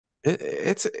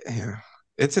It's yeah,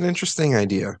 it's an interesting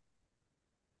idea.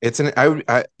 It's an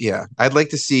yeah, I'd like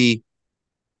to see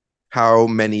how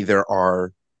many there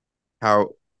are, how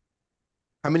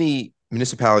how many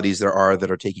municipalities there are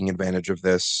that are taking advantage of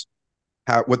this,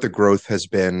 how what the growth has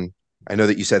been. I know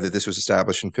that you said that this was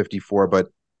established in 54, but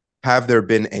have there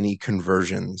been any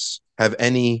conversions? Have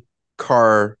any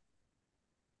car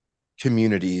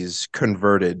communities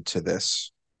converted to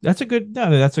this? That's a good. No,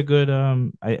 that's a good.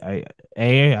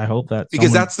 I hope that Because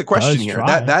someone that's the question does here.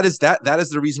 try. That is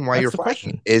the reason why That's you're the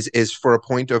flagging question. is for a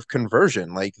point of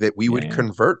conversion, like that we Yeah, would yeah.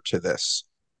 convert to this.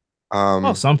 Well,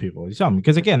 Um, some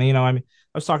because again, I mean,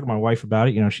 I was talking to my wife about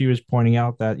it. She was pointing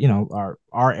out that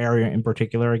our area in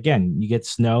particular, again, you get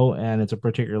snow and it's a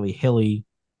particularly hilly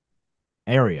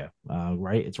area,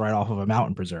 right? It's right off of a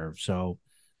mountain preserve, so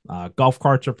golf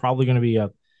carts are probably going to be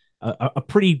a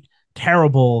pretty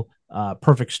terrible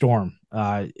perfect storm.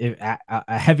 If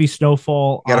a heavy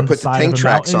snowfall you got to on the put the side of tank a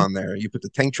tracks mountain, on there. You put the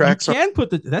tank you tracks on. can put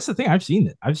the. That's the thing. I've seen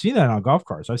it. I've seen that on golf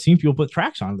carts. I've seen people put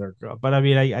tracks on there, but I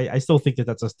mean, I still think that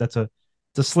it's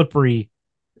a slippery,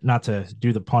 not to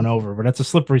do the pun over, but that's a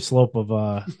slippery slope of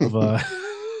a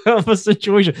of a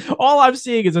situation. All I'm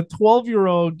seeing is a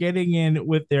 12-year-old getting in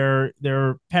with their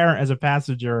parent as a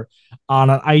passenger on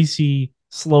an icy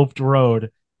sloped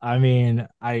road. I mean,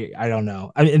 I don't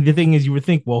know. And the thing is, you would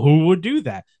think, well, who would do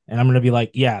that? And I'm going to be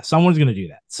like, yeah, someone's going to do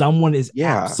that. Someone is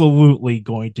Yeah, absolutely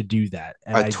going to do that.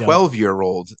 And a I don't,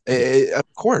 12-year-old. yeah,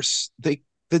 Of course, yeah.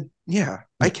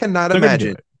 I yeah, cannot they're going to do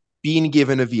imagine it. being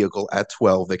given a vehicle at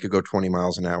 12 that could go 20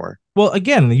 miles an hour. Well,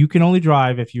 again, you can only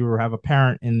drive if you have a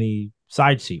parent in the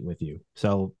side seat with you.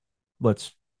 So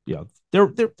let's, there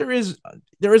is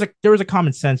a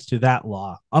common sense to that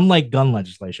law. Unlike gun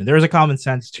legislation, there is a common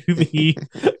sense to the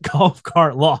golf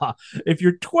cart law. If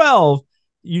you're 12,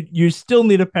 you still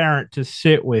need a parent to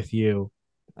sit with you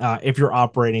if you're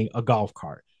operating a golf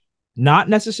cart. Not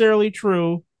necessarily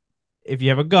true if you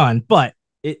have a gun, but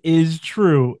it is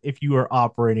true if you are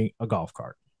operating a golf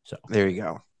cart. So, There you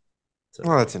go. so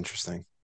Well, there you that's go. interesting.